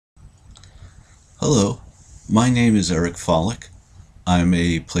Hello, my name is Eric Follick. I'm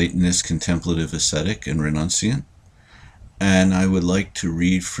a Platonist contemplative ascetic and renunciant, and I would like to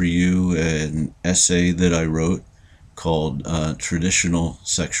read for you an essay that I wrote called Traditional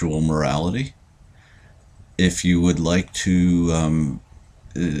Sexual Morality. If you would like to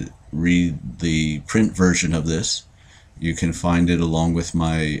read the print version of this, you can find it along with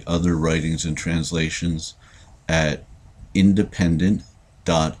my other writings and translations at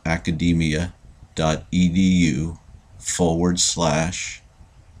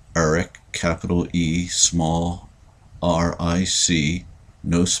independent.academia.edu/Eric, capital E, small R-I-C,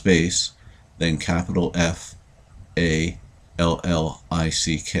 no space, then capital F-A-L-L-I-C-K.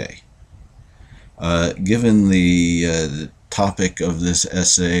 Given the topic of this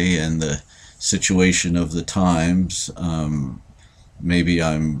essay and the situation of the times, maybe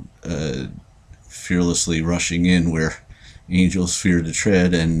I'm fearlessly rushing in where angels fear to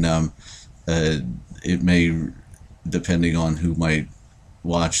tread, and it may, depending on who might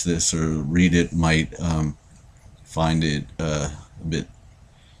watch this or read it, might find it a bit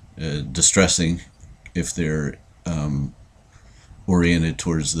distressing if they're oriented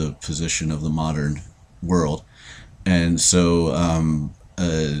towards the position of the modern world. And so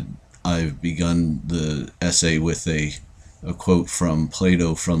I've begun the essay with a quote from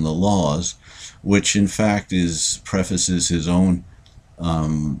Plato from the Laws, which in fact prefaces his own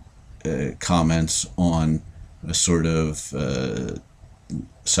comments on a sort of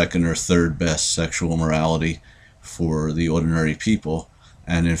second or third best sexual morality for the ordinary people.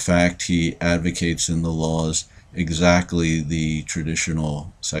 And in fact, he advocates in the Laws exactly the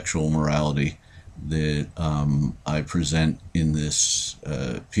traditional sexual morality that I present in this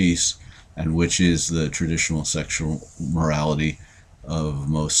piece, and which is the traditional sexual morality of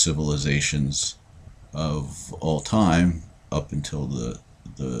most civilizations of all time up until the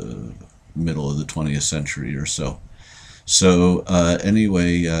middle of the 20th century or so. So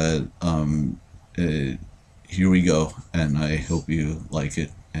anyway, here we go, and I hope you like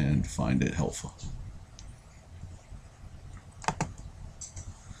it and find it helpful.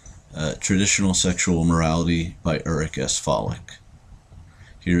 Traditional Sexual Morality by Eric S. Follick.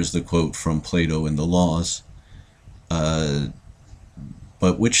 Here's the quote from Plato in the Laws.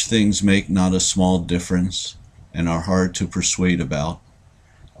 But which things make not a small difference and are hard to persuade about,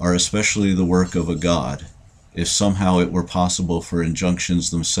 are especially the work of a God, if somehow it were possible for injunctions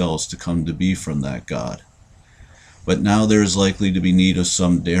themselves to come to be from that God. But now there is likely to be need of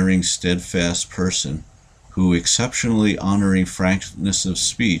some daring, steadfast person who, exceptionally honoring frankness of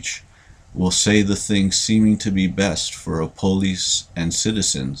speech, will say the thing seeming to be best for a polis and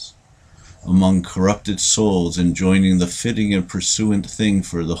citizens, among corrupted souls enjoining the fitting and pursuant thing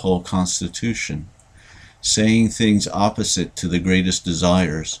for the whole constitution, saying things opposite to the greatest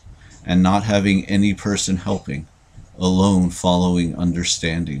desires, and not having any person helping, alone following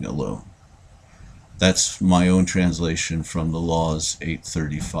understanding alone. That's my own translation from the Laws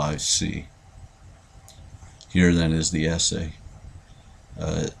 835c. Here then is the essay.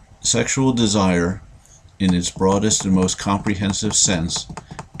 Sexual desire, in its broadest and most comprehensive sense,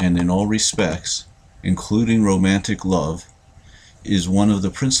 and in all respects, including romantic love, is one of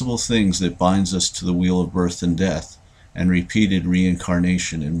the principal things that binds us to the wheel of birth and death, and repeated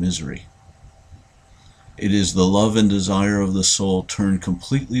reincarnation and misery. It is the love and desire of the soul turned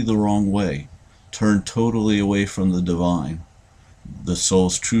completely the wrong way, turned totally away from the divine, the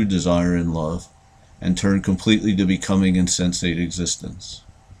soul's true desire and love, and turned completely to becoming insensate existence.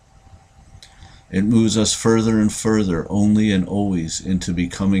 It moves us further and further, only and always, into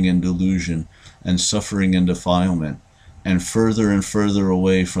becoming and delusion, and suffering and defilement, and further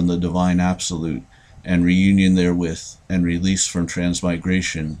away from the divine absolute, and reunion therewith, and release from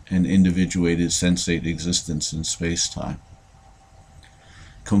transmigration and individuated sensate existence in space-time.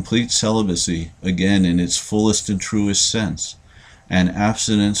 Complete celibacy, again in its fullest and truest sense, and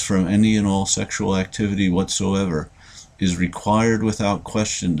abstinence from any and all sexual activity whatsoever, is required without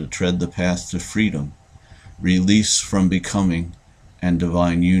question to tread the path to freedom, release from becoming, and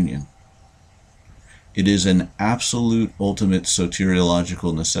divine union. It is an absolute ultimate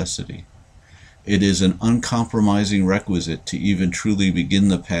soteriological necessity. It is an uncompromising requisite to even truly begin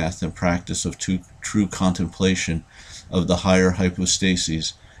the path and practice of true contemplation of the higher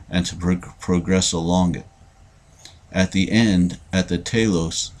hypostases, and to progress along it. At the end, at the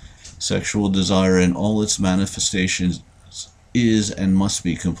telos, sexual desire in all its manifestations is and must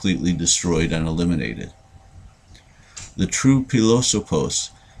be completely destroyed and eliminated. The true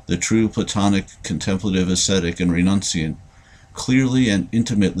Philosophos, the true Platonic contemplative ascetic and renunciant, clearly and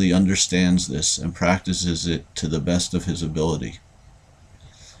intimately understands this and practices it to the best of his ability.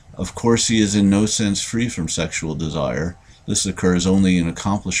 Of course, he is in no sense free from sexual desire. This occurs only in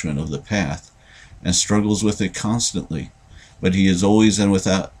accomplishment of the path, and struggles with it constantly. But he always and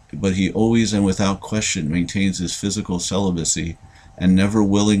without question maintains his physical celibacy, and never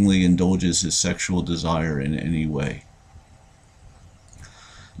willingly indulges his sexual desire in any way.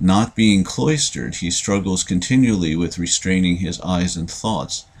 Not being cloistered, he struggles continually with restraining his eyes and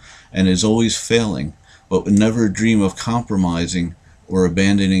thoughts, and is always failing, but would never dream of compromising or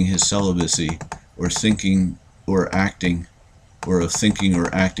abandoning his celibacy, or of thinking or acting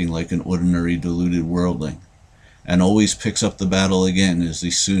like an ordinary deluded worldling, and always picks up the battle again as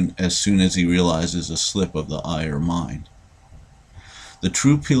soon as he realizes a slip of the eye or mind. The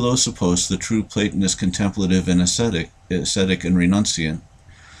true Philosophos, the true Platonist contemplative and ascetic and renunciant,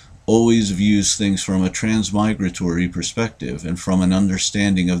 always views things from a transmigratory perspective and from an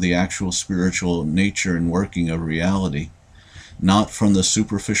understanding of the actual spiritual nature and working of reality, not from the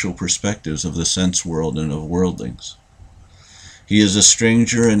superficial perspectives of the sense world and of worldlings. He is a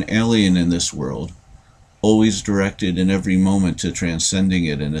stranger and alien in this world, always directed in every moment to transcending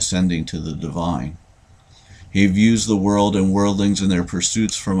it and ascending to the divine. He views the world and worldlings and their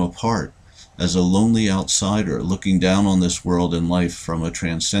pursuits from apart, as a lonely outsider looking down on this world and life from a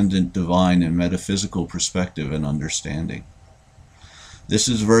transcendent, divine, and metaphysical perspective and understanding. This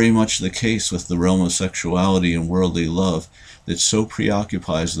is very much the case with the realm of sexuality and worldly love that so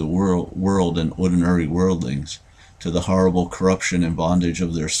preoccupies the world and ordinary worldlings, to the horrible corruption and bondage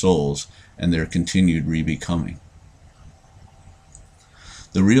of their souls and their continued rebecoming.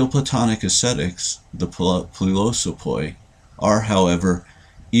 The real Platonic ascetics, the Philosophoi, are, however,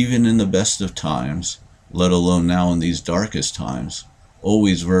 even in the best of times, let alone now in these darkest times,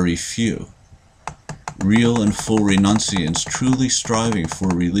 always very few. Real and full renunciants truly striving for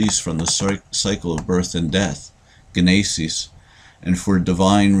release from the cycle of birth and death, genesis, and for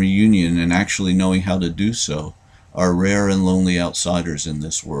divine reunion and actually knowing how to do so, are rare and lonely outsiders in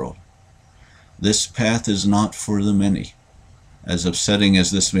this world. This path is not for the many. As upsetting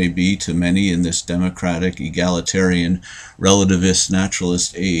as this may be to many in this democratic, egalitarian, relativist,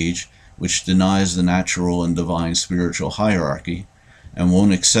 naturalist age, which denies the natural and divine spiritual hierarchy, and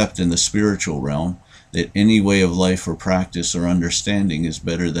won't accept in the spiritual realm that any way of life or practice or understanding is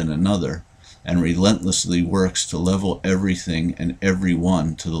better than another, and relentlessly works to level everything and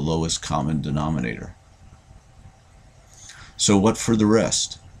everyone to the lowest common denominator. So what for the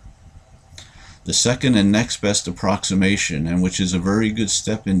rest? The second and next best approximation, and which is a very good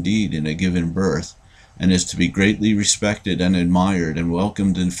step indeed in a given birth, and is to be greatly respected and admired and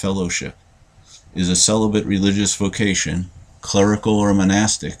welcomed in fellowship, is a celibate religious vocation, clerical or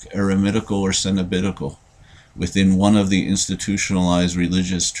monastic, eremitical or cenobitical, within one of the institutionalized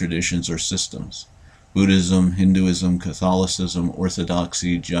religious traditions or systems: Buddhism, Hinduism, Catholicism,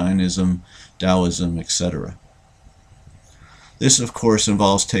 Orthodoxy, Jainism, Taoism, etc. This, of course,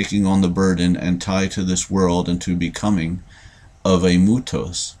 involves taking on the burden and tie to this world and to becoming of a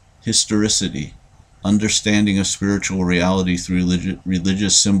mutos, historicity, understanding of spiritual reality through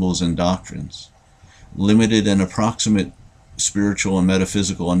religious symbols and doctrines, limited and approximate spiritual and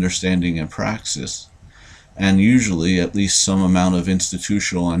metaphysical understanding and praxis, and usually at least some amount of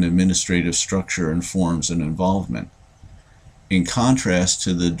institutional and administrative structure and forms and involvement, in contrast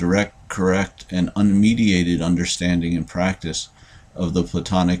to the direct, correct, and unmediated understanding and practice of the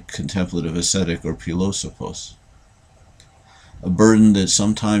Platonic contemplative ascetic or Philosophos. A burden that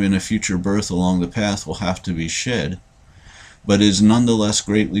sometime in a future birth along the path will have to be shed, but is nonetheless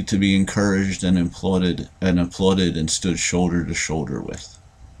greatly to be encouraged and applauded and stood shoulder to shoulder with.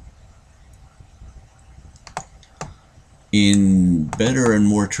 In better and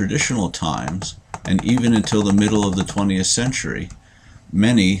more traditional times, and even until the middle of the 20th century,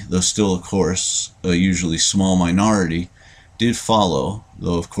 many, though still of course a usually small minority, did follow,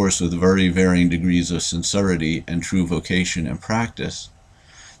 though of course with very varying degrees of sincerity and true vocation and practice,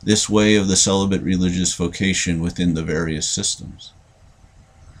 this way of the celibate religious vocation within the various systems.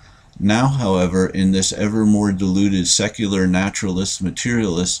 Now, however, in this ever more diluted secular, naturalist,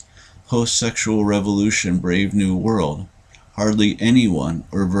 materialist, post-sexual revolution brave new world, hardly anyone,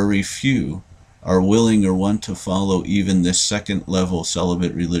 or very few, are willing or want to follow even this second-level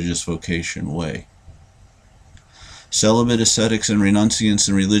celibate religious vocation way. Celibate ascetics and renunciants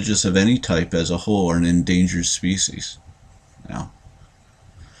and religious of any type as a whole are an endangered species. Now,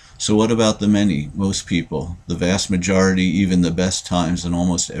 so what about the many, most people, the vast majority, even the best times, and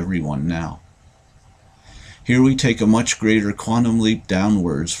almost everyone now? Here we take a much greater quantum leap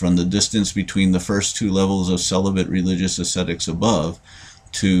downwards from the distance between the first two levels of celibate religious ascetics above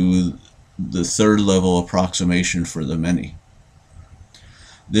to the third level approximation for the many.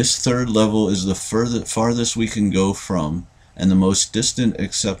 This third level is the farthest we can go from, and the most distant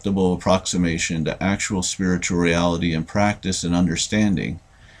acceptable approximation to actual spiritual reality and practice and understanding,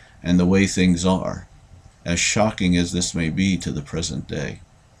 and the way things are, as shocking as this may be to the present day.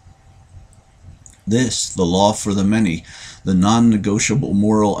 This, the law for the many, the non-negotiable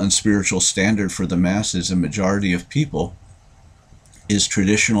moral and spiritual standard for the masses and majority of people, is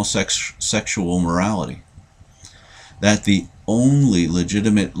traditional sexual morality. That the only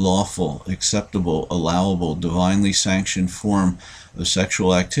legitimate, lawful, acceptable, allowable, divinely sanctioned form of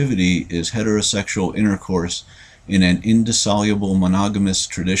sexual activity is heterosexual intercourse in an indissoluble monogamous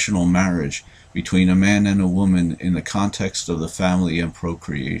traditional marriage between a man and a woman in the context of the family and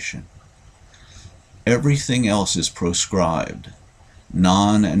procreation. Everything else is proscribed.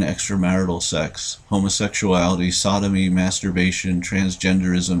 Non- and extramarital sex, homosexuality, sodomy, masturbation,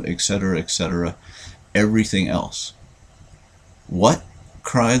 transgenderism, etc., everything else. What?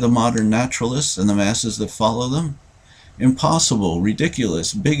 Cry the modern naturalists and the masses that follow them. Impossible,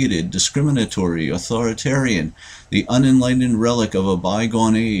 ridiculous, bigoted, discriminatory, authoritarian, the unenlightened relic of a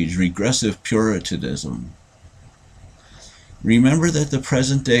bygone age, regressive puritanism. Remember that the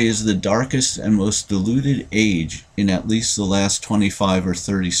present day is the darkest and most diluted age in at least the last 25 or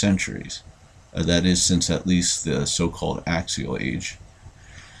 30 centuries. That is, since at least the so-called axial age.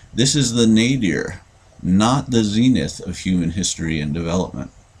 This is the nadir, not the zenith of human history and development.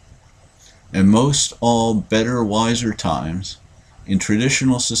 In most all better, wiser times, in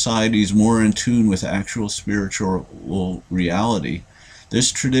traditional societies more in tune with actual spiritual reality,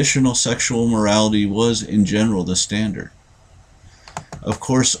 this traditional sexual morality was in general the standard. Of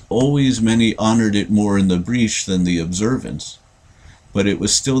course, always many honored it more in the breach than the observance, but it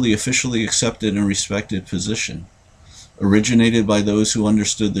was still the officially accepted and respected position, originated by those who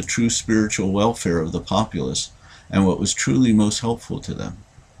understood the true spiritual welfare of the populace and what was truly most helpful to them.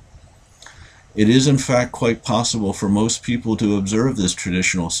 It is in fact quite possible for most people to observe this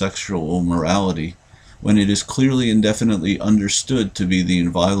traditional sexual morality when it is clearly and definitely understood to be the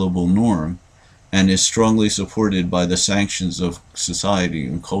inviolable norm and is strongly supported by the sanctions of society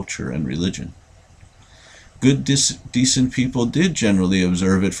and culture and religion. Good, decent people did generally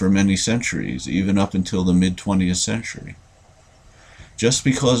observe it for many centuries, even up until the mid-20th century. Just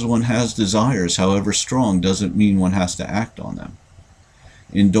because one has desires, however strong, doesn't mean one has to act on them.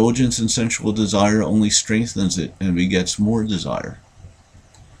 Indulgence in sensual desire only strengthens it and begets more desire.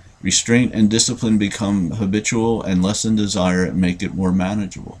 Restraint and discipline become habitual and lessen desire and make it more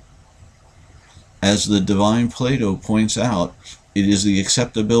manageable. As the divine Plato points out, it is the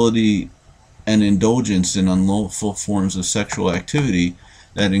acceptability and indulgence in unlawful forms of sexual activity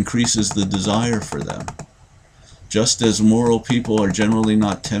that increases the desire for them. Just as moral people are generally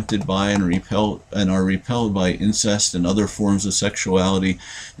not tempted by and are repelled by incest and other forms of sexuality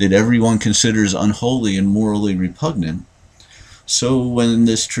that everyone considers unholy and morally repugnant, so when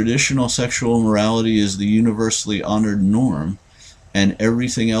this traditional sexual morality is the universally honored norm, and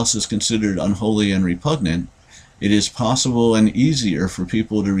everything else is considered unholy and repugnant, it is possible and easier for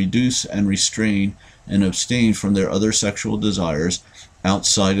people to reduce and restrain and abstain from their other sexual desires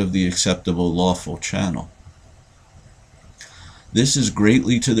outside of the acceptable lawful channel. This is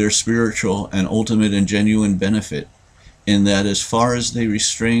greatly to their spiritual and ultimate and genuine benefit, in that as far as they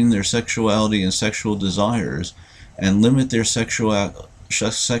restrain their sexuality and sexual desires and limit their sexual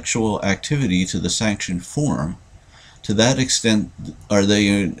activity to the sanctioned form, to that extent are they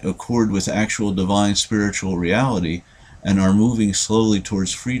in accord with actual divine spiritual reality and are moving slowly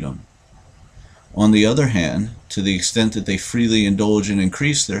towards freedom. On the other hand, to the extent that they freely indulge and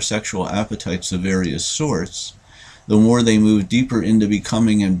increase their sexual appetites of various sorts, the more they move deeper into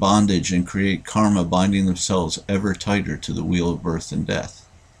becoming in bondage and create karma, binding themselves ever tighter to the wheel of birth and death.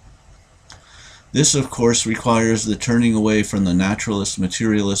 This, of course, requires the turning away from the naturalist,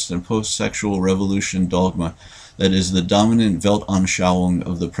 materialist, and post-sexual revolution dogma that is the dominant Weltanschauung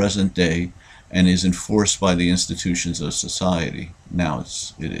of the present day and is enforced by the institutions of society. Now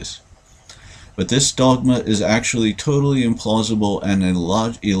it is. But this dogma is actually totally implausible and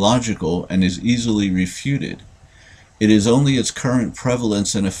illogical and is easily refuted. It is only its current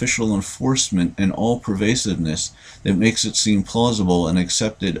prevalence and official enforcement and all-pervasiveness that makes it seem plausible and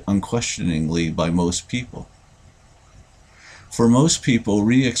accepted unquestioningly by most people. For most people,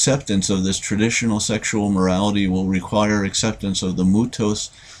 re-acceptance of this traditional sexual morality will require acceptance of the mutos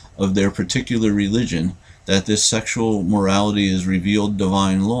of their particular religion, that this sexual morality is revealed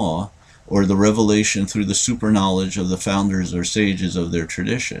divine law, or the revelation through the superknowledge of the founders or sages of their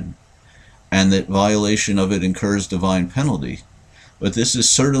tradition, and that violation of it incurs divine penalty. But this is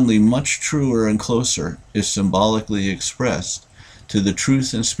certainly much truer and closer, if symbolically expressed, to the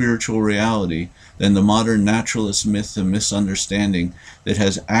truth and spiritual reality than the modern naturalist myth and misunderstanding that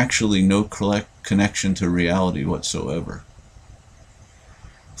has actually no connection to reality whatsoever.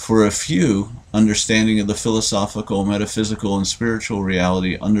 For a few, understanding of the philosophical, metaphysical, and spiritual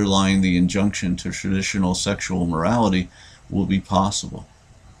reality underlying the injunction to traditional sexual morality will be possible.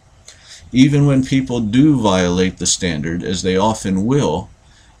 Even when people do violate the standard, as they often will,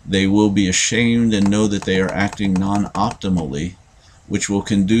 they will be ashamed and know that they are acting non-optimally, which will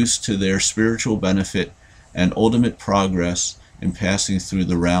conduce to their spiritual benefit and ultimate progress in passing through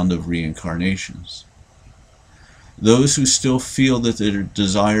the round of reincarnations. Those who still feel that their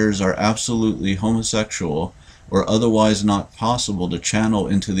desires are absolutely homosexual or otherwise not possible to channel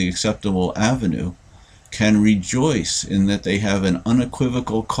into the acceptable avenue can rejoice in that they have an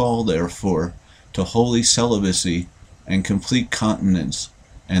unequivocal call, therefore, to holy celibacy and complete continence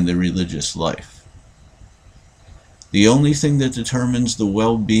and the religious life. The only thing that determines the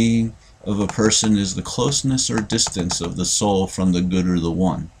well-being of a person is the closeness or distance of the soul from the good or the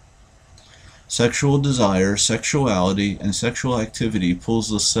one. Sexual desire, sexuality, and sexual activity pulls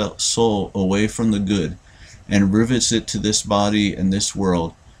the soul away from the good and rivets it to this body and this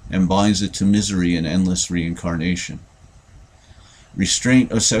world and binds it to misery and endless reincarnation. Restraint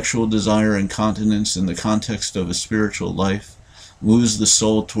of sexual desire and continence in the context of a spiritual life moves the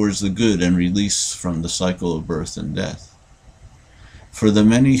soul towards the good and release from the cycle of birth and death. For the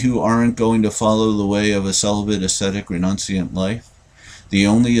many who aren't going to follow the way of a celibate, ascetic, renunciant life, the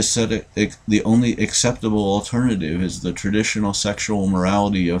only acceptable alternative is the traditional sexual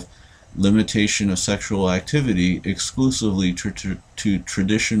morality of limitation of sexual activity exclusively to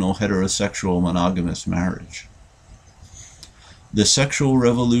traditional heterosexual monogamous marriage. The sexual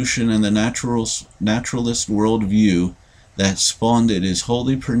revolution and the naturalist worldview that spawned it is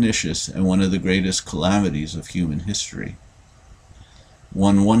wholly pernicious and one of the greatest calamities of human history.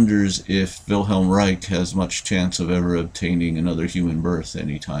 One wonders if Wilhelm Reich has much chance of ever obtaining another human birth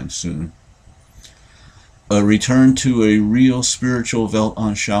anytime soon. A return to a real spiritual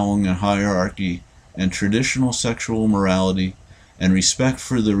Weltanschauung and hierarchy and traditional sexual morality and respect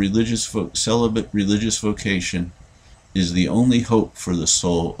for the celibate religious vocation is the only hope for the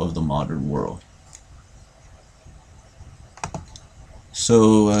soul of the modern world.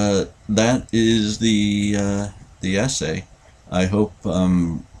 So that is the essay. I hope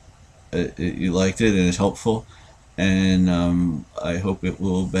you liked it and it's helpful, and I hope it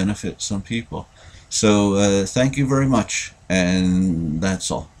will benefit some people. So thank you very much, and that's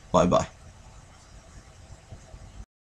all. Bye-bye.